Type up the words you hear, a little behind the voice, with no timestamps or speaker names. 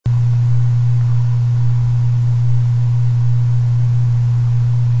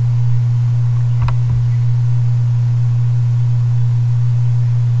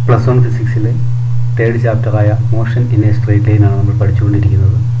+1 ഫിസിക്സിലെ third ചാപ്റ്ററായ motion in A straight line ആണ് നമ്മൾ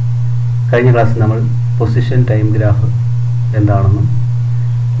പഠിച്ചുകൊണ്ടിരിക്കുന്നത്. കഴിഞ്ഞ ക്ലാസ്സിൽ നമ്മൾ പൊസിഷൻ ടൈം ഗ്രാഫ് എന്താണെന്നും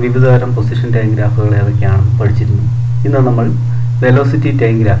വിവിധതരം പൊസിഷൻ ടൈം ഗ്രാഫുകൾ ഏതൊക്കെയാണെന്നും പഠിച്ചിരുന്നു. ഇന്ന് നമ്മൾ വെലോസിറ്റി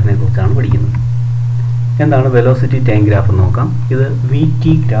ടൈം ഗ്രാഫിനെ കുറിച്ചാണ് പഠിക്കുന്നത്. എന്താണ് വെലോസിറ്റി ടൈം ഗ്രാഫ് എന്ന് നോക്കാം. ഇത്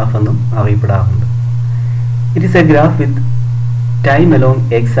VT ഗ്രാഫ് എന്നും അറിയപ്പെടാറുണ്ട്. It is A graph with time along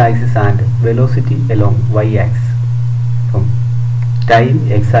x axis and velocity along y axis. അപ്പം ടൈം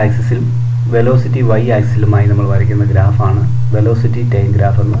x ആക്സിസിലും വെലോസിറ്റി y ആക്സിലുമായി നമ്മൾ വരയ്ക്കുന്ന ഗ്രാഫാണ് വെലോസിറ്റി ടൈം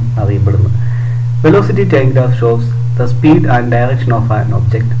ഗ്രാഫ് എന്ന് അറിയപ്പെടുന്നത്. Velocity time graph shows the speed and direction of an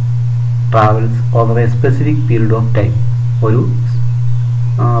object travels over a specific period of time. ഒരു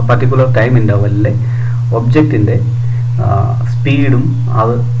particular time ഇൻ്റർവെല്ലിലെ ഒബ്ജക്റ്റിൻ്റെ സ്പീഡും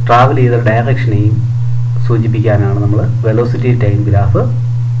അത് travel ചെയ്ത ഡയറക്ഷനെയും സൂചിപ്പിക്കാനാണ് നമ്മൾ വെലോസിറ്റി ടൈം ഗ്രാഫ്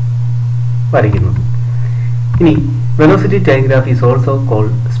വരയ്ക്കുന്നത്. ഇനി velocity time graph is also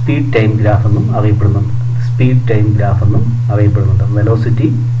called speed time graph എന്നും അറിയപ്പെടുന്നുണ്ട്. Speed time graph എന്നും അറിയപ്പെടുന്നുണ്ട്. Velocity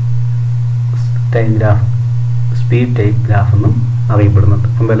time graph speed time graph എന്നും അറിയപ്പെടുന്നുണ്ട്.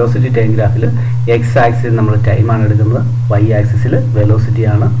 അപ്പം വെലോസിറ്റി ടൈം ഗ്രാഫിൽ എക്സ് ആക്സിസിൽ നമ്മൾ ടൈമാണ് എടുക്കുന്നത്, വൈ ആക്സിസിൽ വെലോസിറ്റി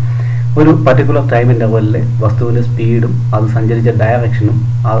ആണ്. ഒരു പർട്ടിക്കുലർ ടൈം ഇൻ്റർവെല്ലിലെ വസ്തുവിൻ്റെ സ്പീഡും അത് സഞ്ചരിച്ച ഡയറക്ഷനും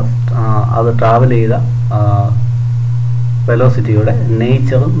അത് ട്രാവൽ ചെയ്ത വെലോസിറ്റിയുടെ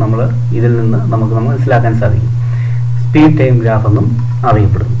നേച്ചറും നമ്മൾ ഇതിൽ നിന്ന് നമുക്ക് മനസ്സിലാക്കാൻ സാധിക്കും. സ്പീഡ് ടൈം ഗ്രാഫ് എന്നും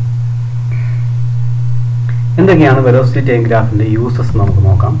അറിയപ്പെടുന്നു. എന്തൊക്കെയാണ് വെലോസിറ്റി ടൈം ഗ്രാഫിൻ്റെ യൂസസ് നമുക്ക്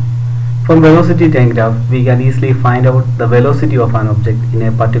നോക്കാം. From velocity time graph, we can easily find out the velocity of an object in a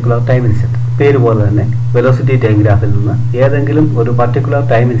particular time instant. പേര് പോലെ തന്നെ വെലോസിറ്റി ടൈം ഗ്രാഫിൽ നിന്ന് ഏതെങ്കിലും ഒരു പർട്ടിക്കുലർ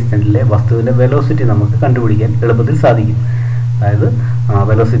ടൈം ഇൻസ്റ്റൻറ്റിലെ വസ്തുവിൻ്റെ വെലോസിറ്റി നമുക്ക് കണ്ടുപിടിക്കാൻ എളുപ്പത്തിൽ സാധിക്കും. അതായത്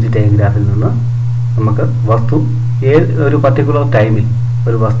വെലോസിറ്റി ടൈം ഗ്രാഫിൽ നിന്ന് നമുക്ക് വസ്തു ഒരു പർട്ടിക്കുലർ ടൈമിൽ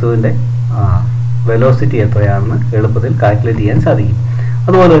ഒരു വസ്തുവിൻ്റെ വെലോസിറ്റി എത്രയാണെന്ന് എളുപ്പത്തിൽ കാൽക്കുലേറ്റ് ചെയ്യാൻ സാധിക്കും.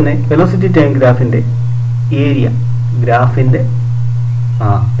 അതുപോലെ തന്നെ velocity time ഗ്രാഫിൻ്റെ area ഗ്രാഫിൻ്റെ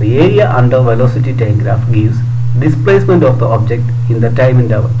the area under velocity time graph gives displacement of the object in the time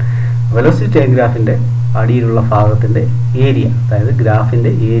interval. velocity time ഗ്രാഫിൻ്റെ അടിയിലുള്ള ഭാഗത്തിൻ്റെ ഏരിയ, അതായത്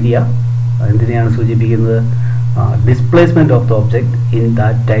ഗ്രാഫിൻ്റെ ഏരിയ എന്തിനെയാണ് സൂചിപ്പിക്കുന്നത്? Displacement of the object in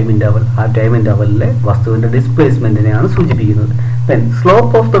that time interval. ആ time ഇൻ്റർവലിലെ വസ്തുവിൻ്റെ ഡിസ്പ്ലേസ്മെൻറ്റിനെയാണ് സൂചിപ്പിക്കുന്നത്. then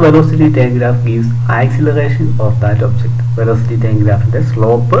slope of the velocity time graph gives acceleration of that object. velocity time ഗ്രാഫിൻ്റെ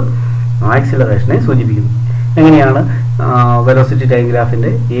slope ആക്സിലറേഷനെ സൂചിപ്പിക്കുന്നു. എങ്ങനെയാണ് velocity time ഗ്രാഫിൻ്റെ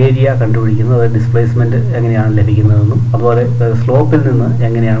area കണ്ടുപിടിക്കുന്നത്, അത് ഡിസ്പ്ലേസ്മെൻറ്റ് എങ്ങനെയാണ് ലഭിക്കുന്നതെന്നും അതുപോലെ സ്ലോപ്പിൽ നിന്ന്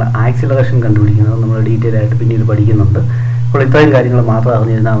എങ്ങനെയാണ് ആക്സിലറേഷൻ കണ്ടുപിടിക്കുന്നതെന്നും നമ്മൾ ഡീറ്റെയിൽ ആയിട്ട് പിന്നീട് പഠിക്കുന്നുണ്ട്. അപ്പോൾ ഇത്രയും കാര്യങ്ങൾ മാത്രം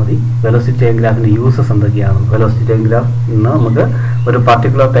അറിഞ്ഞിരുന്നാൽ മതി. വെലോസിറ്റി ടൈം ഗ്രാഫിൻ്റെ യൂസസ് എന്തൊക്കെയാണ്? വെലോസിറ്റി ടൈം ഗ്രാഫ് നിന്ന് നമുക്ക് ഒരു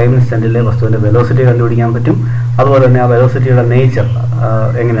പർട്ടിക്കുലർ ടൈം ഇൻസ്റ്റൻറ്റിലെ വസ്തുവിൻ്റെ വെലോസിറ്റി കണ്ടുപിടിക്കാൻ പറ്റും. അതുപോലെ തന്നെ ആ വെലോസിറ്റിയുടെ നേച്ചർ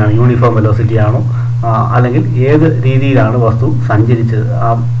എങ്ങനെയാണ്? യൂണിഫോം വെലോസിറ്റി ആണോ അല്ലെങ്കിൽ ഏത് രീതിയിലാണ് വസ്തു സഞ്ചരിച്ചത്? ആ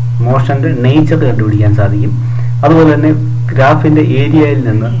മോഷൻ്റെ നേച്ചർ കണ്ടുപിടിക്കാൻ സാധിക്കും. അതുപോലെ തന്നെ ഗ്രാഫിൻ്റെ ഏരിയയിൽ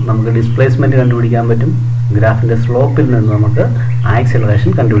നിന്ന് നമുക്ക് ഡിസ്പ്ലേസ്മെൻറ്റ് കണ്ടുപിടിക്കാൻ പറ്റും. ഗ്രാഫിൻ്റെ സ്ലോപ്പിൽ നിന്ന് നമുക്ക്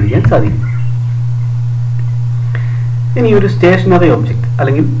ആക്സിലറേഷൻ കണ്ടുപിടിക്കാൻ സാധിക്കും. ഇനി ഒരു സ്റ്റേഷനറി ഒബ്ജക്റ്റ്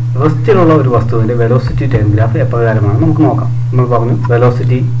അല്ലെങ്കിൽ റെസ്റ്റിലുള്ള ഒരു വസ്തുവിൻ്റെ വെലോസിറ്റി ടൈം ഗ്രാഫ് എപ്രകാരമാണ് നമുക്ക് നോക്കാം. നമ്മൾ പറഞ്ഞു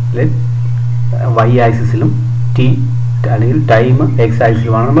വെലോസിറ്റിയിലെ വൈ ആക്സിസിലും ടി അല്ലെങ്കിൽ ടൈം എക്സ്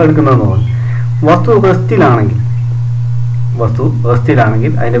ആക്സിലുമാണ് നമ്മൾ എടുക്കുന്നതെന്ന് പറഞ്ഞു. വസ്തു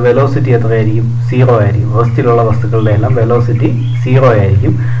റെസ്റ്റിലാണെങ്കിൽ അതിൻ്റെ വെലോസിറ്റി എത്രയായിരിക്കും? 0 ആയിരിക്കും. റെസ്റ്റിലുള്ള വസ്തുക്കളുടെ എല്ലാം വെലോസിറ്റി 0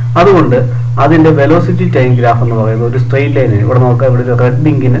 ആയിരിക്കും. അതുകൊണ്ട് അതിൻ്റെ വെലോസിറ്റി ടൈം ഗ്രാഫ് എന്ന് പറയുന്നത് ഒരു സ്ട്രെയിറ്റ് ലൈൻ. ഇവിടെ നോക്കാം, ഇവിടെ ഒരു റെഡ്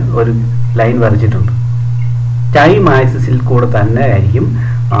ഇങ്കിന് ഒരു ലൈൻ വരച്ചിട്ടുണ്ട്. ടൈം ആക്സിസിൽ കൂടെ തന്നെ ആയിരിക്കും.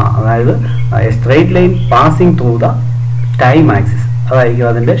 അതായത് straight line passing through the time axis, അതായിരിക്കും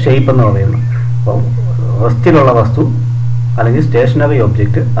അതിൻ്റെ ഷേപ്പ് എന്ന് പറയുന്നത്. അപ്പോൾ റെസ്റ്റിലുള്ള വസ്തു അല്ലെങ്കിൽ സ്റ്റേഷനറി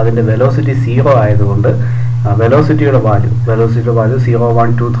ഒബ്ജക്റ്റ് അതിൻ്റെ വെലോസിറ്റി 0 ആയതുകൊണ്ട് വെലോസിറ്റിയുടെ വാല്യൂ 0,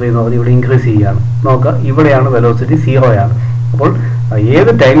 1, 2, 3 എന്ന് പറഞ്ഞ് ഇവിടെ ഇൻക്രീസ് ചെയ്യുകയാണ്. നോക്കുക, ഇവിടെയാണ് വെലോസിറ്റി 0 ആണ്. അപ്പോൾ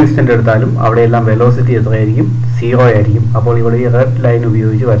ഏത് ടൈം ഇൻസ്റ്റൻ്റ് എടുത്താലും അവിടെയെല്ലാം വെലോസിറ്റി എത്രയായിരിക്കും? 0 ആയിരിക്കും. അപ്പോൾ ഇവിടെ ഈ റെഡ് ലൈൻ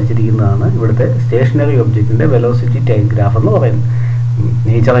ഉപയോഗിച്ച് വരച്ചിരിക്കുന്നതാണ് ഇവിടുത്തെ സ്റ്റേഷനറി ഒബ്ജക്റ്റിൻ്റെ വെലോസിറ്റി ടൈം ഗ്രാഫ് എന്ന് പറയുന്നത്.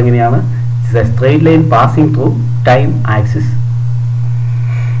 നേച്ചർ എങ്ങനെയാണ്? Straight line passing through time axis.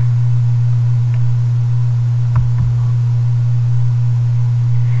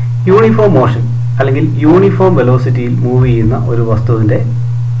 Uniform motion അല്ലെങ്കിൽ യൂണിഫോം വെലോസിറ്റിയിൽ മൂവ് ചെയ്യുന്ന ഒരു വസ്തുവിൻ്റെ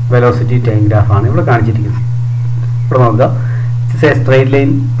വെലോസിറ്റി ടൈം ഗ്രാഫാണ് ഇവിടെ കാണിച്ചിരിക്കുന്നത്. ഇവിടെ നോക്കുക, straight line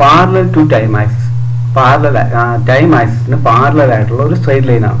parallel to time axis. Time ആക്സിസിന് parallel ആയിട്ടുള്ള ഒരു സ്ട്രെയിറ്റ്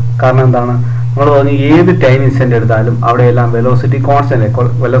ലൈനാണ്. കാരണം എന്താണ്? നമ്മൾ പറഞ്ഞു ഏത് ടൈം ഇൻസ്റ്റൻ്റ് എടുത്താലും അവിടെയെല്ലാം വെലോസിറ്റി കോൺസ്റ്റൻ്റ്.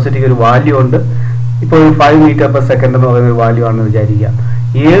 വെലോസിറ്റിക്ക് ഒരു വാല്യൂ ഉണ്ട്. ഇപ്പോൾ ഒരു 5 മീറ്റർ പെർ സെക്കൻഡ് എന്ന് പറയുന്ന ഒരു വാല്യൂ ആണെന്ന് വിചാരിക്കുക.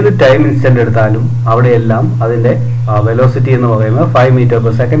 ഏത് ടൈം ഇൻസ്റ്റന്റ് എടുത്താലും അവിടെയെല്ലാം അതിന്റെ വെലോസിറ്റി എന്ന് പറയുന്നത് 5 മീറ്റർ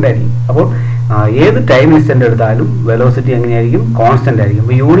പെർ സെക്കൻഡ് ആയിരിക്കും. അപ്പോൾ ഏത് ടൈം ഇൻസ്റ്റന്റ് എടുത്താലും വെലോസിറ്റി എങ്ങനെയായിരിക്കും? കോൺസ്റ്റന്റ് ആയിരിക്കും.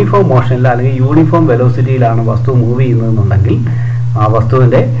 അപ്പോൾ യൂണിഫോം മോഷനിൽ അല്ലെങ്കിൽ യൂണിഫോം വെലോസിറ്റിയിലാണ് വസ്തു മൂവ് ചെയ്യുന്നതെന്നുണ്ടെങ്കിൽ ആ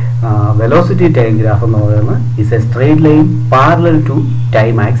വസ്തുവിന്റെ വെലോസിറ്റി ടൈം ഗ്രാഫ് എന്ന് പറയുന്നത് is A straight line parallel to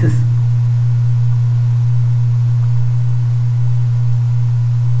time axis.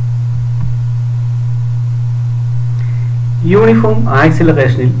 Uniform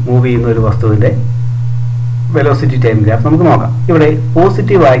ആക്സിലറേഷനിൽ move ചെയ്യുന്ന ഒരു വസ്തുവിന്റെ വെലോസിറ്റി ടൈം ഗ്രാഫ് നമുക്ക് നോക്കാം. ഇവിടെ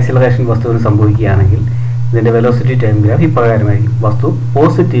പോസിറ്റീവ് ആക്സിലറേഷൻ വസ്തുവിന് സംഭവിക്കുകയാണെങ്കിൽ ഇതിന്റെ വെലോസിറ്റി ടൈം ഗ്രാഫ് ഇപ്രകാരമായിരിക്കും. വസ്തു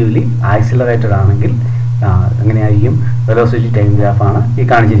പോസിറ്റീവ്ലി ആക്സിലറേറ്റഡ് ആണെങ്കിൽ എങ്ങനെയായിരിക്കും? വെലോസിറ്റി ടൈം ഗ്രാഫ് ആണ് ഈ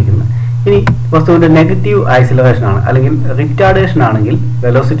കാണിച്ചിരിക്കുന്നത്. ഇനി വസ്തുവിന്റെ നെഗറ്റീവ് ആക്സിലറേഷൻ ആണ് അല്ലെങ്കിൽ റിറ്റാർഡേഷൻ ആണെങ്കിൽ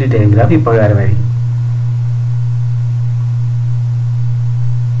velocity time graph ഇപ്രകാരമായിരിക്കും.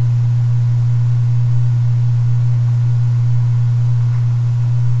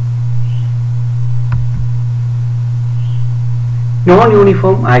 Non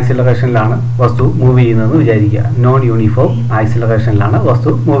uniform ആക്സിലറേഷനിലാണ് വസ്തു മൂവ് ചെയ്യുന്നതെന്ന് വിചാരിക്കുക. നോൺ യൂണിഫോം ആക്സിലറേഷനിലാണ് വസ്തു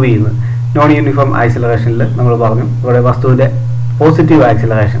മൂവ് ചെയ്യുന്നത്. നോൺ യൂണിഫോം ആക്സിലറേഷനിൽ നമ്മൾ പറഞ്ഞു ഇവിടെ വസ്തുവിന്റെ പോസിറ്റീവ്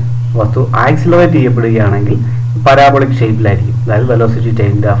ആക്സിലറേഷൻ, വസ്തു ആക്സിലറേറ്റ് ചെയ്യപ്പെടുകയാണെങ്കിൽ പരാബോളിക് ഷേപ്പിലായിരിക്കും. അതായത് വെലോസിറ്റി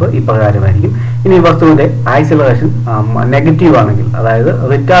ടൈം ഗ്രാഫ് ഇപ്രകാരമായിരിക്കും. ഇനി വസ്തുവിന്റെ ആക്സിലറേഷൻ നെഗറ്റീവ് ആണെങ്കിൽ, അതായത്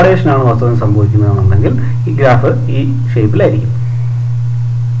റിറ്റാർഡേഷൻ ആണ് വസ്തുവിന് സംഭവിക്കുന്നതെന്നുണ്ടെങ്കിൽ ഈ ഗ്രാഫ് ഈ ഷേപ്പിലായിരിക്കും.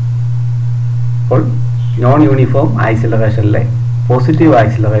 അപ്പോൾ നോൺ യൂണിഫോം ആക്സിലറേഷനിലെ പോസിറ്റീവ്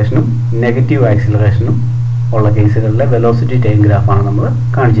ആക്സിലറേഷനും നെഗറ്റീവ് ആക്സിലറേഷനും ഉള്ള കേസുകളിലെ വെലോസിറ്റി ടൈം ഗ്രാഫാണ് നമ്മൾ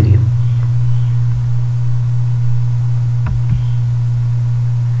കാണിച്ചിരിക്കുന്നത്.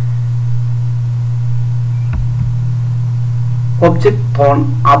 ഒബ്ജക്ട് ത്രോൺ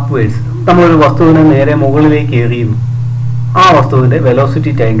അപ്വേർഡ്സ്, നമ്മളൊരു വസ്തുവിനെ നേരെ മുകളിലേക്ക് എറിയുന്നു. ആ വസ്തുവിന്റെ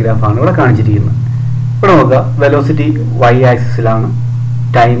വെലോസിറ്റി ടൈം ഗ്രാഫാണ് ഇവിടെ കാണിച്ചിരിക്കുന്നത്. ഇവിടെ നോക്കുക, velocity y ആക്സിസിലാണ്,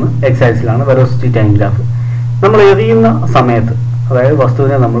 time x ആക്സിസിലാണ് velocity time graph. നമ്മൾ എറിയുന്ന സമയത്ത്, അതായത്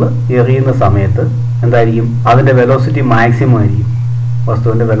വസ്തുവിനെ നമ്മൾ എറിയുന്ന സമയത്ത് എന്തായിരിക്കും? അതിന്റെ വെലോസിറ്റി മാക്സിമം ആയിരിക്കും.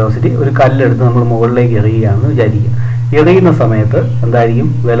 വസ്തുവിന്റെ വെലോസിറ്റി, ഒരു കല്ലെടുത്ത് നമ്മൾ മുകളിലേക്ക് എറിയുകയാണെന്ന് വിചാരിക്കുക. എറിയുന്ന സമയത്ത് എന്തായിരിക്കും?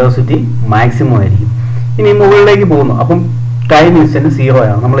 വെലോസിറ്റി മാക്സിമം ആയിരിക്കും. ഇനി മുകളിലേക്ക് പോകുന്നു, അപ്പം ടൈം ഇൻസ്റ്റന്റ് 0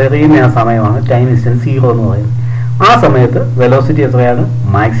 ആണ്. നമ്മൾ എറിയുന്ന ആ സമയമാണ് ടൈം ഇൻസ്റ്റന്റ് 0 എന്ന് പറയുന്നത്. ആ സമയത്ത് വെലോസിറ്റി എത്രയാണ്?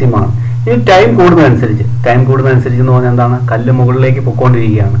 മാക്സിമം ആണ്. ഇനി ടൈം കൂടുന്നതനുസരിച്ച് എന്ന് പറഞ്ഞാൽ എന്താണ്? കല്ല് മുകളിലേക്ക്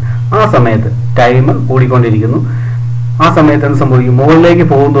പൊയ്ക്കൊണ്ടിരിക്കുകയാണ്. ആ സമയത്ത് ടൈം കൂടിക്കൊണ്ടിരിക്കുന്നു. ആ സമയത്ത് എന്ത് സംഭവിക്കും? മുകളിലേക്ക്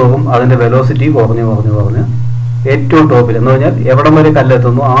പോകുന്നതോറും അതിന്റെ വെലോസിറ്റി കുറഞ്ഞ് ഏറ്റവും ടോപ്പിൽ എന്ന് പറഞ്ഞാൽ എവിടം വരെ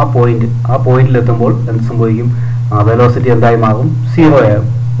കല്ലെത്തുന്നു ആ പോയിന്റിലെത്തുമ്പോൾ എന്ത് സംഭവിക്കും? വെലോസിറ്റി എന്തായി മാറും? 0 ആകും.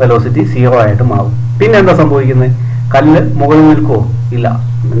 വെലോസിറ്റി 0 ആയിട്ട് മാറും. പിന്നെ എന്താ സംഭവിക്കുന്നത്? കല്ല് മുകളിൽ നിൽക്കുമോ? ഇല്ല.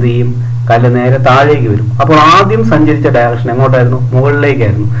 എന്ത് ചെയ്യും? കല്ല് നേരെ താഴേക്ക് വരും. അപ്പോൾ ആദ്യം സഞ്ചരിച്ച ഡയറക്ഷൻ എങ്ങോട്ടായിരുന്നു?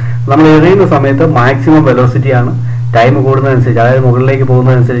 മുകളിലേക്കായിരുന്നു. നമ്മൾ എറിയുന്ന സമയത്ത് മാക്സിമം വെലോസിറ്റിയാണ്. ടൈം കൂടുന്നതനുസരിച്ച്, അതായത് മുകളിലേക്ക്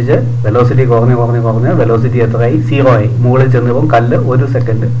പോകുന്നതനുസരിച്ച് വെലോസിറ്റി കുറഞ്ഞ് വെലോസിറ്റി എത്രയായി? 0 ആയി. മുകളിൽ ചെന്നപ്പോൾ കല്ല് ഒരു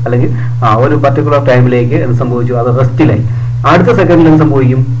സെക്കൻഡ് അല്ലെങ്കിൽ ഒരു പർട്ടിക്കുലർ ടൈമിലേക്ക് എന്ത് സംഭവിച്ചു? അത് റെസ്റ്റിലായി. അടുത്ത സെക്കൻഡിൽ എന്ത്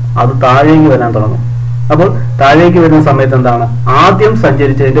സംഭവിക്കും? അത് താഴേക്ക് വരാൻ തുടങ്ങും. അപ്പോൾ താഴേക്ക് വരുന്ന സമയത്ത് എന്താണ്? ആദ്യം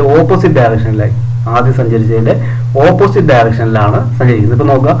സഞ്ചരിച്ചതിന്റെ ഓപ്പോസിറ്റ് ഡയറക്ഷനിലാണ് സഞ്ചരിക്കുന്നത്. ഇപ്പൊ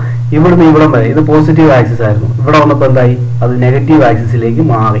നോക്കുക, ഇവിടുന്ന് ഇവിടം വരെ ഇത് പോസിറ്റീവ് ആക്സിസ് ആയിരുന്നു. ഇവിടെ വന്നപ്പോൾ എന്തായി? അത് നെഗറ്റീവ് ആക്സിസിലേക്ക്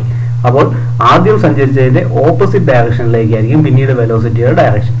മാറി. അപ്പോൾ ആദ്യം സഞ്ചരിച്ചതിന്റെ ഓപ്പോസിറ്റ് ഡയറക്ഷനിലേക്കായിരിക്കും പിന്നീട് വെലോസിറ്റിയുടെ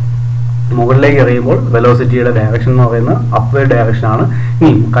ഡയറക്ഷൻ. മുകളിലേക്ക് എറിയുമ്പോൾ വെലോസിറ്റിയുടെ ഡയറക്ഷൻ എന്ന് പറയുന്നത് അപ്വേർഡ് ഡയറക്ഷൻ ആണ്.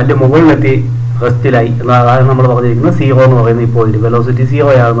 ഇനി കല്ല് മുകളിലെത്തി റെസ്റ്റിലായി, അതായത് നമ്മൾ പറഞ്ഞിരിക്കുന്നത് 0 എന്ന് പറയുന്ന ഈ പോയിന്റ്, വെലോസിറ്റി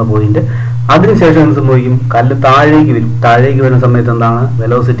 0 ആകുന്ന പോയിന്റ്. അതിനുശേഷം എന്ത് സംഭവിക്കും? കല്ല് താഴേക്ക് വരും. താഴേക്ക് വരുന്ന സമയത്ത് എന്താണ്?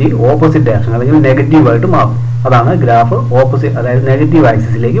 വെലോസിറ്റി ഓപ്പോസിറ്റ് ഡയറക്ഷൻ അല്ലെങ്കിൽ നെഗറ്റീവായിട്ട് മാറും. അതാണ് ഗ്രാഫ് ഓപ്പോസിറ്റ്, അതായത് നെഗറ്റീവ്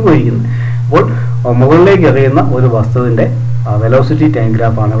ആക്സിസിലേക്ക് പോയിരിക്കുന്നത്. അപ്പോൾ മുകളിലേക്ക് എറിയുന്ന ഒരു വസ്തുവിന്റെ വെലോസിറ്റി ടൈം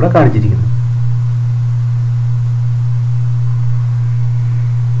ഗ്രാഫാണ് ഇവിടെ കാണിച്ചിരിക്കുന്നത്.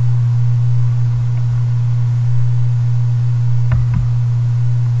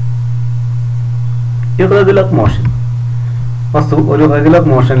 ഇറഗുലർ മോഷൻ, വസ്തു ഒരു റെഗുലർ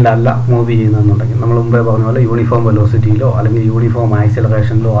മോഷനിലല്ല മൂവ് ചെയ്യുന്നതെന്നുണ്ടെങ്കിൽ, നമ്മൾ മുമ്പേ പറഞ്ഞ പോലെ യൂണിഫോം വെലോസിറ്റിയിലോ അല്ലെങ്കിൽ യൂണിഫോം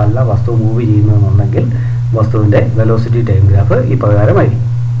ആക്സിലറേഷനിലോ അല്ല വസ്തു മൂവ് ചെയ്യുന്നതെന്നുണ്ടെങ്കിൽ വസ്തുവിന്റെ വെലോസിറ്റി ടൈം ഗ്രാഫ് ഈ പ്രകാരമായിരിക്കും.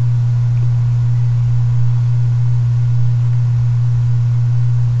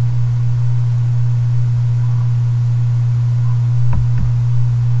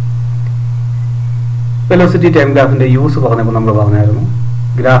 വെലോസിറ്റി ടൈം ഗ്രാഫിന്റെ യൂസ് പറഞ്ഞപ്പോൾ നമ്മൾ പറഞ്ഞായിരുന്നു,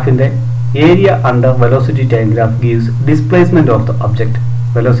 ഗ്രാഫിന്റെ area under velocity time graph gives displacement of the object.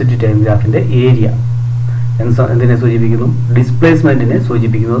 Velocity time ഗ്രാഫിന്റെ ഏരിയ എന്തിനെ സൂചിപ്പിക്കുന്നു? ഡിസ്പ്ലേസ്മെന്റിനെ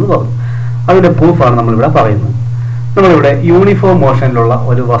സൂചിപ്പിക്കുന്നു എന്ന് പറഞ്ഞു. അതിന്റെ പ്രൂഫാണ് നമ്മളിവിടെ പറയുന്നത്. നമ്മളിവിടെ യൂണിഫോം മോഷനിലുള്ള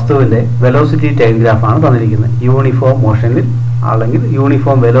ഒരു വസ്തുവിന്റെ വെലോസിറ്റി ടൈം ഗ്രാഫാണ് തന്നിരിക്കുന്നത്. യൂണിഫോം മോഷനിൽ അല്ലെങ്കിൽ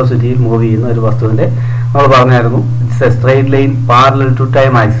യൂണിഫോം വെലോസിറ്റിയിൽ മൂവ് ചെയ്യുന്ന ഒരു വസ്തുവിൻ്റെ നമ്മൾ പറഞ്ഞായിരുന്നു it's A straight line parallel to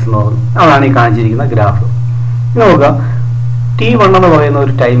time axis എന്ന് പറഞ്ഞു. അതാണ് ഈ കാണിച്ചിരിക്കുന്ന ഗ്രാഫ്. നോക്കുക, t1 എന്ന് പറയുന്ന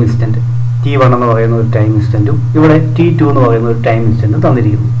ഒരു ടൈം ഇൻസ്റ്റന്റ്, t1 എന്ന് പറയുന്ന ഒരു ടൈം ഇൻസ്റ്റന്റും ഇവിടെ t2 എന്ന് പറയുന്ന ഒരു ടൈം ഇൻസ്റ്റന്റും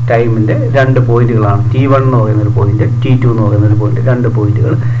തന്നിരിക്കുന്നു. ടൈമിന്റെ രണ്ട് പോയിന്റുകളാണ്, t1 എന്ന് പറയുന്ന ഒരു പോയിന്റ്, t2 എന്ന് പറയുന്ന ഒരു പോയിന്റ്, രണ്ട്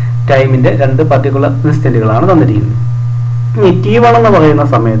പോയിന്റുകൾ ടൈമിന്റെ രണ്ട് പർട്ടിക്കുലർ ഇൻസ്റ്റന്റുകളാണ് തന്നിരിക്കുന്നത്. ഇനി t1 എന്ന് പറയുന്ന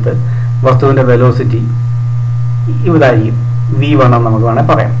സമയത്ത് വസ്തുവിന്റെ വെലോസിറ്റി ഇതായിരിക്കും v1 എന്ന് നമുക്ക് വേണേൽ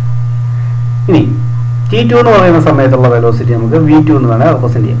പറയാം. ഇനി t2 എന്ന് പറയുന്ന സമയത്തുള്ള വെലോസിറ്റി നമുക്ക് v2 എന്ന് വേണേൽ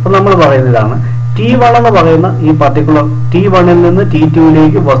റെപ്രസെന്റ് ചെയ്യാം. അപ്പോൾ നമ്മൾ പറയുന്നതാണ് t1 എന്ന് പറയുന്ന ഈ പർട്ടിക്കുലർ t1ൽ നിന്ന്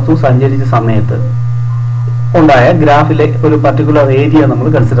t2ലേക്ക് വസ്തു സഞ്ചരിച്ച സമയത്ത് ഉണ്ടായ ഗ്രാഫിലെ ഒരു പർട്ടിക്കുലർ ഏരിയ നമ്മൾ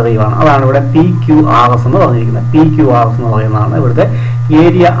കൺസിഡർ ചെയ്യുകയാണ്. അതാണ് ഇവിടെ PQRS എന്ന് പറഞ്ഞിരിക്കുന്നത്. PQRS എന്ന് പറയുന്നതാണ് ഇവിടുത്തെ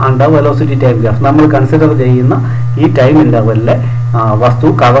area under velocity time graph. നമ്മൾ കൺസിഡർ ചെയ്യുന്ന ഈ ടൈം ഇന്റർവെല്ലിലെ വസ്തു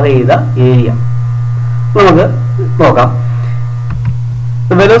കവർ ചെയ്ത ഏരിയ നമുക്ക് നോക്കാം.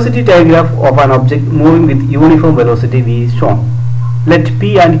 The velocity diagram of an object moving with uniform velocity v is shown. Let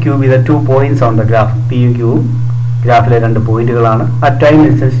P and Q be the 2 points on the graph. P യും Q ഗ്രാഫിലെ രണ്ട് പോയിന്റുകളാണ്. at time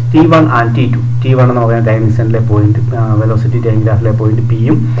instance T1 and T2. T1 എന്ന് പറയുന്ന time ഇൻസ്റ്റന്റിലെ point velocity time ഗ്രാഫിലെ point P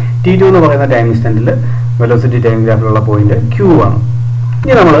യും T2 എന്ന് പറയുന്ന time ഇൻസ്റ്റന്റിൽ velocity time ഗ്രാഫിലുള്ള point Q ആണ്.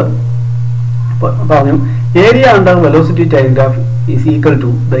 ഇനി നമ്മൾ പറഞ്ഞു area under velocity time graph is equal to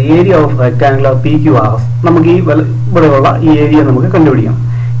the area of rectangular PQRS. നമുക്ക് ഈ ഇവിടെയുള്ള ഈ ഏരിയ നമുക്ക് കണ്ടുപിടിക്കാം.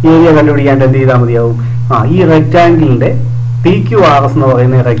 ഈ ഏരിയ കണ്ടുപിടിക്കാൻ എന്ത് ചെയ്താൽ മതിയാവും? ഈ റെക്ടാങ്കിളിന്റെ PQRS എന്ന്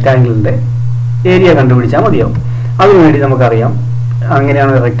പറയുന്ന റെക്ടാങ്കിളിന്റെ ഏരിയ കണ്ടുപിടിച്ചാൽ മതിയാവും. അതിനുവേണ്ടി നമുക്കറിയാം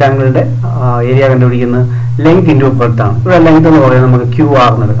അങ്ങനെയാണ് റെക്ടാങ്കിളിന്റെ ഏരിയ കണ്ടുപിടിക്കുന്നത്. ലെങ്ത് ഇൻറ്റു ബ്രെഡ്ത്ത് ആണ്. ഇവിടെ ലെങ്ത് എന്ന് പറയുന്നത് നമുക്ക്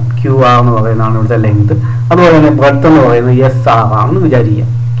QR എന്ന് എടുക്കാം. QR എന്ന് പറയുന്നതാണ് ഇവിടുത്തെ ലെങ്ത്. അതുപോലെ തന്നെ ബ്രെഡ്ത്ത് എന്ന് പറയുന്നത് SR ആണെന്ന് വിചാരിക്കാം.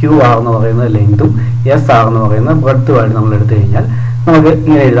 QR എന്ന് പറയുന്നത് ലെങ്തും SR എന്ന് പറയുന്നത് ബ്രെഡ്ത്തുമായിട്ട് നമ്മൾ എടുത്തു കഴിഞ്ഞാൽ നമുക്ക്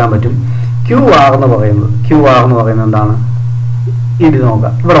ഇങ്ങനെ എഴുതാൻ പറ്റും. QR എന്ന് പറയുന്നത് എന്താണ്? ഇത്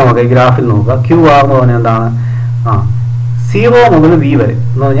നോക്കാം, ഇവിടെ നോക്കാം, ഈ ഗ്രാഫിൽ നോക്കുക. QR എന്ന് പറഞ്ഞാൽ എന്താണ്? 0 മുതൽ V വരെ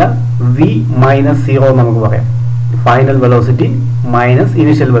എന്ന് പറഞ്ഞാൽ V മൈനസ് 0 നമുക്ക് പറയാം. Final velocity minus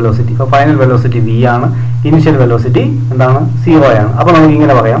initial velocity. അപ്പോൾ ഫൈനൽ വെലോസിറ്റി V ആണ്, ഇനിഷ്യൽ വെലോസിറ്റി എന്താണ്? 0 ആണ്. അപ്പോൾ നമുക്ക്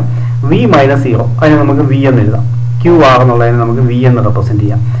ഇങ്ങനെ പറയാം V മൈനസ് 0. അതിന് നമുക്ക് V എന്ന് എഴുതാം. QR എന്നുള്ളതിന് നമുക്ക് V എന്ന് റെപ്രസെന്റ്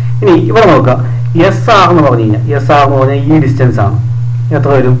ചെയ്യാം. ഇനി ഇവിടെ നോക്കുക, SR എന്ന് പറഞ്ഞു കഴിഞ്ഞാൽ ഈ ഡിസ്റ്റൻസ് ആണ്. എത്ര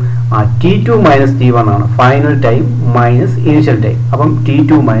വരും? T2 മൈനസ് T1 ആണ്. Final time minus initial time. അപ്പം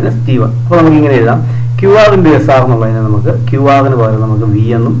T2 മൈനസ് T1. അപ്പോൾ നമുക്ക് ഇങ്ങനെ എഴുതാം QR ഇൻറ്റു SR എന്നുള്ളതിന് നമുക്ക് QR-ന് പകരം നമുക്ക് V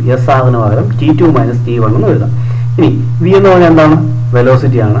എന്നും SR-ന് പകരം T2 മൈനസ് T1 എന്നും എഴുതാം. ഇനി V എന്ന് പറഞ്ഞാൽ എന്താണ്?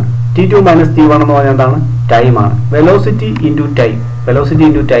 വെലോസിറ്റി ആണ്. T2 മൈനസ് T1 എന്ന് പറഞ്ഞാൽ എന്താണ്? ടൈം ആണ്. വെലോസിറ്റി ഇൻറ്റു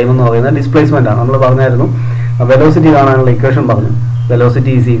ടൈം എന്ന് പറയുന്നത് ഡിസ്പ്ലേസ്മെന്റ് ആണ്. നമ്മൾ പറഞ്ഞായിരുന്നു വെലോസിറ്റി കാണാനുള്ള ഇക്വേഷൻ പറഞ്ഞു.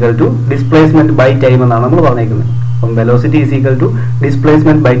 Velocity is equal to displacement by time എന്നാണ് നമ്മൾ പറഞ്ഞേക്കുന്നത്. അപ്പം velocity is equal to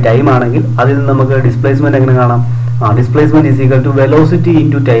displacement by time ആണെങ്കിൽ അതിൽ നിന്ന് നമുക്ക് ഡിസ്പ്ലേസ്മെന്റ് എങ്ങനെ കാണാം? Displacement is equal to velocity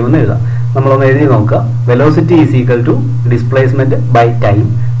into time എന്ന് എഴുതാം. നമ്മളൊന്ന് എഴുതി നോക്കുക. Velocity is equal to displacement by time.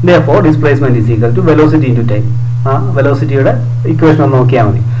 therefore displacement is equal to velocity into time. വെലോസിറ്റിയുടെ equation ഒന്ന് നോക്കിയാൽ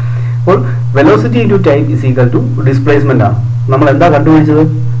മതി. അപ്പോൾ velocity into time is equal to displacement ആണ്. നമ്മൾ എന്താ കണ്ടുപിടിച്ചത്?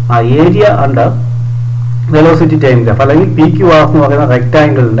 Area under velocity time graph അല്ലെങ്കിൽ PQR എന്ന് പറയുന്ന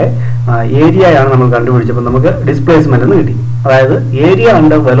റെക്ടാങ്കിളിന്റെ ഏരിയയാണ് നമ്മൾ കണ്ടുപിടിച്ചപ്പോൾ നമുക്ക് ഡിസ്പ്ലേസ്മെന്റ് എന്ന് കിട്ടി. അതായത് area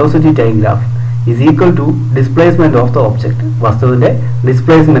under velocity time graph is equal to displacement of the object. വസ്തുവിന്റെ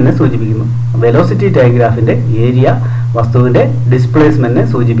ഡിസ്പ്ലേസ്മെന്റിനെ സൂചിപ്പിക്കുന്നു. വെലോസിറ്റി ടൈം ഗ്രാഫിന്റെ ഏരിയ വസ്തുവിന്റെ ഡിസ്പ്ലേസ്മെന്റിനെ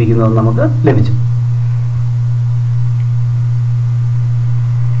സൂചിപ്പിക്കുന്നത് നമുക്ക് ലഭിച്ചു.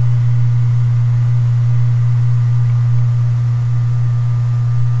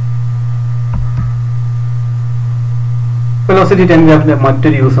 വെലോസിറ്റി ടൈം ഗ്രാഫിന്റെ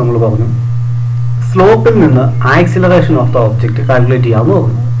മറ്റൊരു യൂസ് നമ്മൾ പറഞ്ഞു. സ്ലോപ്പിൽ നിന്ന് acceleration of the object calculate ചെയ്യാമെന്ന്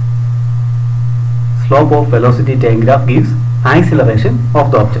പറഞ്ഞു. Slope of velocity time graph gives acceleration of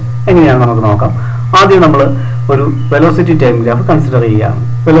the object. എങ്ങനെയാണ് നമുക്ക് നോക്കാം. ആദ്യം നമ്മൾ ഒരു വെലോസിറ്റി ടൈം ഗ്രാഫ് കൺസിഡർ ചെയ്യുകയാണ്.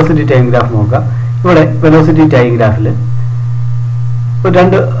 വെലോസിറ്റി ടൈം ഗ്രാഫ് നോക്കാം. ഇവിടെ വെലോസിറ്റി ടൈം ഗ്രാഫിൽ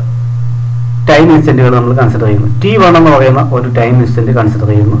രണ്ട് ടൈം ഇൻസ്റ്റന്റുകൾ നമ്മൾ കൺസിഡർ ചെയ്യുന്നു. T1 എന്ന് പറയുന്ന ഒരു ടൈം ഇൻസ്റ്റന്റ് കൺസിഡർ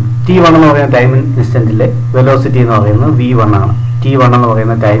ചെയ്യുന്നു. T1 എന്ന് പറയുന്ന ടൈം ഇൻസ്റ്റന്റിലെ വെലോസിറ്റി എന്ന് പറയുന്നത് V1 ആണ്. T1 എന്ന്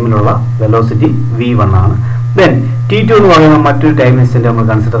പറയുന്ന ടൈമിലുള്ള വെലോസിറ്റി V1 ആണ്. ദെൻ T2 എന്ന് പറയുന്ന മറ്റൊരു ടൈം ഇൻസ്റ്റന്റ് നമ്മൾ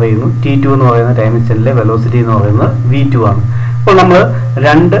കൺസിഡർ ചെയ്യുന്നു. T2 എന്ന് പറയുന്ന ടൈം ഇൻസ്റ്റന്റിലെ വെലോസിറ്റി എന്ന് പറയുന്നത് V2 ആണ്. അപ്പോൾ നമ്മൾ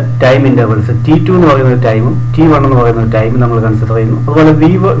രണ്ട് ടൈം ഇന്റർവെൽസ് T2 എന്ന് പറയുന്ന ഒരു ടൈമും T1 എന്ന് പറയുന്ന ഒരു ടൈമും നമ്മൾ കൺസിഡർ ചെയ്യുന്നു. അതുപോലെ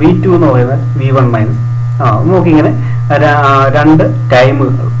V2 എന്ന് പറയുന്ന V1 മൈനസ് നോക്കിങ്ങനെ രണ്ട്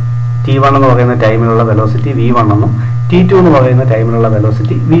ടൈമുകൾ T1 എന്ന് പറയുന്ന ടൈമിലുള്ള വെലോസിറ്റി V1 എന്നും T2 എന്ന് പറയുന്ന ടൈമിലുള്ള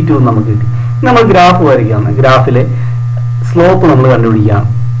വെലോസിറ്റി V2 എന്നും നമുക്ക് കിട്ടി. നമ്മൾ ഗ്രാഫ് വരയ്ക്കുകയാണ്. ഗ്രാഫിലെ സ്ലോപ്പ് നമ്മൾ കണ്ടുപിടിക്കുകയാണ്.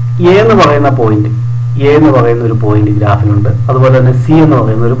 A എന്ന് പറയുന്ന ഒരു പോയിന്റ് ഗ്രാഫിലുണ്ട്. അതുപോലെ തന്നെ C എന്ന്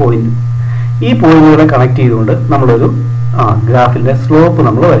പറയുന്ന ഒരു പോയിന്റ്. ഈ പോയിന്റുകളെ കണക്ട് ചെയ്തുകൊണ്ട് നമ്മളൊരു ഗ്രാഫിൻ്റെ സ്ലോപ്പ്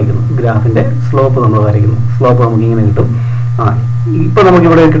നമ്മൾ വരയ്ക്കുന്നു. സ്ലോപ്പ് നമുക്ക് ഇങ്ങനെ കിട്ടും. ഇപ്പോൾ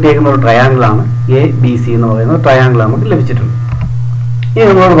നമുക്കിവിടെ കിട്ടിയേക്കുന്ന ഒരു ട്രയാങ്കിളാണ് ABC എന്ന് പറയുന്ന ട്രയാങ്കിൾ നമുക്ക് ലഭിച്ചിട്ടുണ്ട്. ഇനി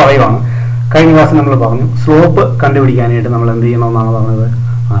നമ്മളോട് പറയുവാണ്, കഴിഞ്ഞ ക്ലാസ്സിൽ നമ്മൾ പറഞ്ഞു സ്ലോപ്പ് കണ്ടുപിടിക്കാനായിട്ട് നമ്മൾ എന്ത് ചെയ്യണമെന്നാണ് പറഞ്ഞത്,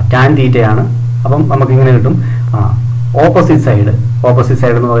 ടാൻ തീറ്റയാണ്. അപ്പം നമുക്കിങ്ങനെ കിട്ടും, ഓപ്പോസിറ്റ്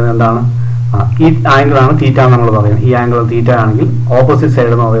സൈഡ് എന്ന് പറയുന്നത് എന്താണ്, ഈ ആംഗിളാണ് തീറ്റ എന്ന് നമ്മൾ പറയുന്നത്. ഈ ആംഗിൾ തീറ്റ ആണെങ്കിൽ ഓപ്പോസിറ്റ്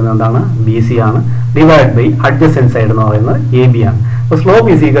സൈഡ് എന്ന് പറയുന്നത് എന്താണ്, BC ആണ്. ഡിവൈഡ് ബൈ അഡ്ജസെന്റ് സൈഡ് എന്ന് പറയുന്നത് AB ആണ്. അപ്പോൾ slope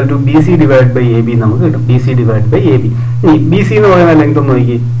is equal to BC divide by AB നമുക്ക് കിട്ടും. BC divide by AB. ഇനി BC എന്ന് പറയുന്ന ലെങ്ത് ഒന്ന്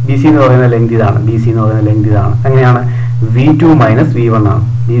നോക്കി. BC എന്ന് പറയുന്ന ലെങ്ത് ഇതാണ്. അങ്ങനെയാണ് V2 മൈനസ് V1 ആണ്.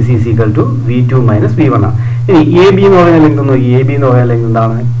 BC is equal to V2 minus V1 ആണ്. ഇനി AB എന്ന് പറയുന്ന ലെങ്ത് ഒന്ന് നോക്കി. AB എന്ന് പറയുന്ന ലെങ്ത്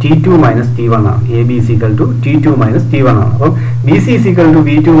എന്താണ്, T2 മൈനസ് T1 ആണ്. AB is equal to T2 minus T1 ആണ്. അപ്പം BC is equal to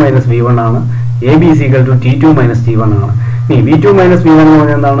V2 minus V1 ആണ്. AB is equal to T2 minus T1 ആണ്. ഇനി V2 മൈനസ് V1 എന്ന്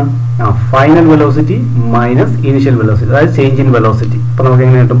പറഞ്ഞാൽ എന്താണ്, final velocity minus initial velocity, അതായത് ചേഞ്ച് ഇൻ വെലോസിറ്റി. അപ്പോൾ നമുക്ക്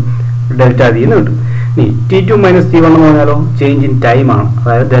എങ്ങനെ കിട്ടും, ഡെൽറ്റ T എന്ന് കിട്ടും. ഇനി T2 മൈനസ് T1 എന്ന് പറഞ്ഞാലോ ചേഞ്ച് ഇൻ ടൈം ആണ്,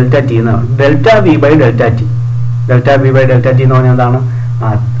 അതായത് ഡെൽറ്റ T എന്നാണ്. Delta V by delta T എന്ന് പറഞ്ഞാൽ എന്താണ്,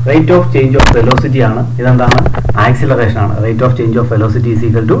 rate of change of velocity ആണ്. ഇതെന്താണ്, ആക്സിലറേഷൻ ആണ്. Rate of change of velocity is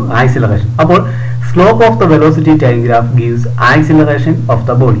equal to acceleration. അപ്പോൾ slope of the velocity time graph gives acceleration of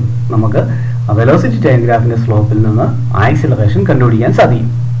the body. നമുക്ക് velocity time ഗ്രാഫിന്റെ സ്ലോപ്പിൽ നിന്ന് ആക്സിലറേഷൻ കണ്ടുപിടിക്കാൻ സാധിക്കും.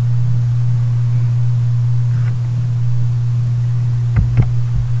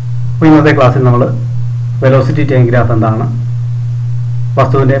 അപ്പോൾ ഇന്നത്തെ ക്ലാസ്സിൽ നമ്മൾ വെലോസിറ്റി ടൈം ഗ്രാഫ് എന്താണ്,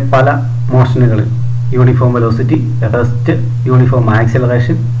 വസ്തുവിൻ്റെ പല മോഷനുകളിൽ uniform velocity, rest, uniform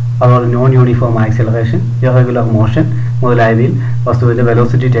acceleration, അതുപോലെ non uniform acceleration, irregular motion മുതലായവയിൽ വസ്തുവിൻ്റെ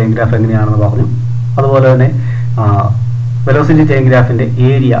വെലോസിറ്റി ടൈം ഗ്രാഫ് എങ്ങനെയാണെന്ന് പറഞ്ഞു. അതുപോലെ തന്നെ വെലോസിറ്റി ടൈം ഗ്രാഫിൻ്റെ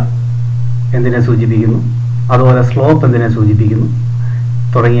ഏരിയ എന്തിനെ സൂചിപ്പിക്കുന്നു, അതുപോലെ സ്ലോപ്പ് എന്തിനെ സൂചിപ്പിക്കുന്നു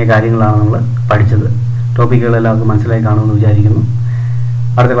തുടങ്ങിയ കാര്യങ്ങളാണ് നമ്മൾ പഠിച്ചത്. ടോപ്പിക്കുകൾ എല്ലാവർക്കും മനസ്സിലായി കാണുമെന്ന് വിചാരിക്കുന്നു.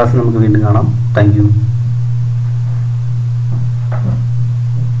 അടുത്ത ക്ലാസ്സിൽ നമുക്ക് വീണ്ടും കാണാം. Thank you.